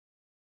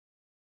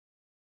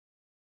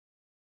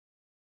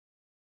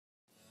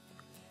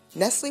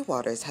Nestle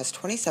Waters has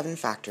 27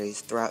 factories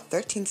throughout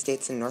 13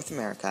 states in North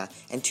America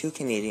and 2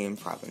 Canadian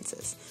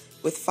provinces.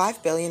 With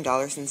 $5 billion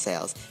in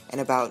sales and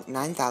about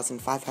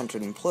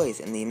 9,500 employees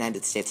in the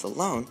United States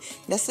alone,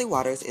 Nestle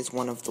Waters is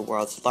one of the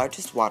world's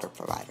largest water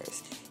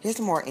providers. Here's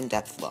a more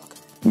in-depth look.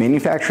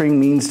 Manufacturing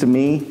means to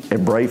me a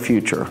bright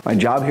future. My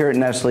job here at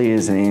Nestle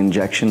is an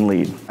injection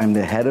lead. I'm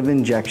the head of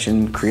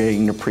injection,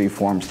 creating the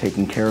preforms,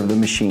 taking care of the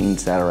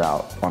machines that are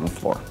out on the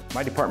floor.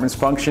 My department's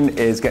function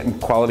is getting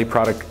quality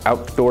product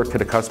out the door to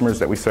the customers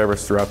that we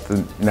service throughout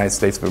the United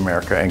States of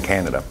America and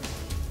Canada.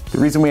 The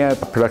reason we have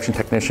a production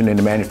technician in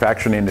the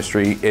manufacturing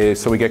industry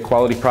is so we get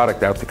quality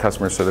product out to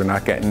customers so they're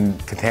not getting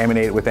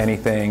contaminated with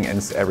anything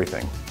and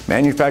everything.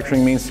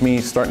 Manufacturing means to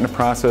me starting the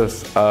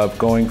process of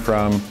going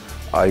from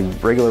a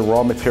regular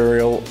raw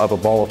material of a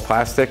ball of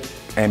plastic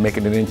and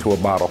making it into a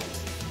bottle.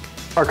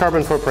 Our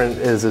carbon footprint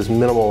is as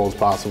minimal as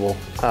possible.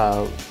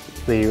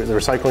 The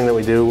recycling that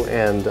we do,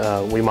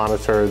 and we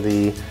monitor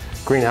the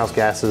greenhouse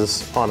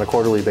gases on a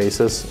quarterly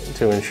basis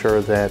to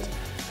ensure that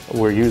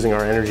we're using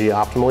our energy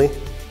optimally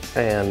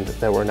and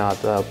that we're not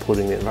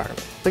polluting the environment.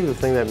 I think the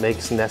thing that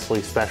makes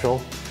Nestle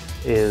special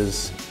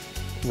is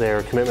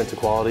their commitment to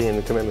quality and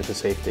the commitment to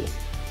safety.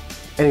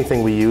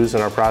 Anything we use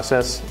in our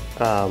process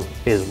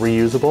is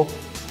reusable.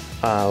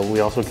 We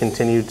also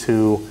continue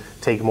to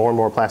take more and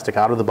more plastic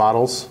out of the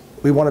bottles.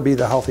 We want to be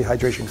the healthy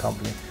hydration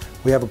company.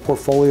 We have a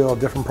portfolio of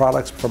different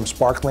products from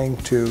sparkling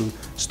to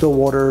still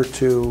water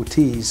to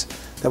teas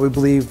that we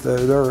believe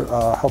they're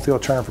a healthy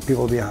alternative for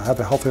people to have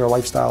a healthier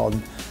lifestyle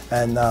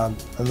and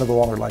live a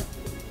longer life.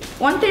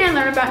 One thing I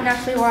learned about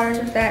Nestle Waters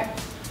is that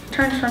it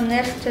turns from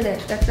this to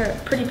this. That's a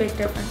pretty big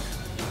difference.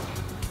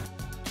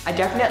 I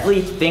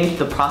definitely think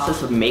the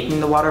process of making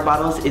the water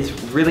bottles is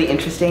really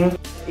interesting.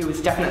 It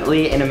was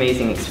definitely an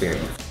amazing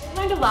experience.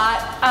 I learned a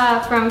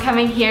lot from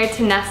coming here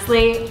to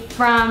Nestle,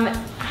 from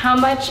how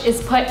much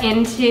is put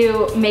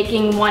into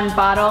making one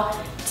bottle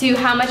to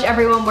how much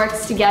everyone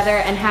works together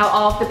and how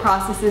all of the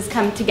processes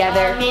come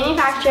together.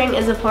 Manufacturing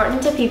is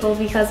important to people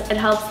because it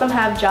helps them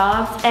have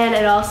jobs, and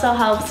it also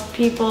helps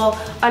people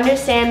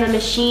understand the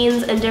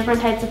machines and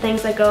different types of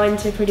things that go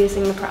into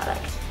producing the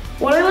product.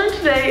 What I learned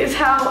today is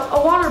how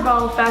a water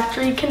bottle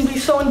factory can be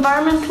so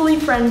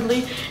environmentally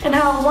friendly, and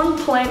how one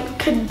plant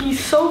could be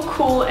so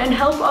cool and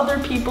help other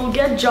people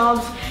get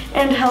jobs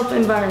and help the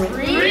environment.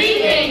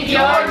 Rethink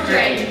your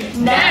drink,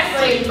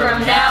 Nestle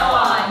from now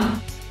on.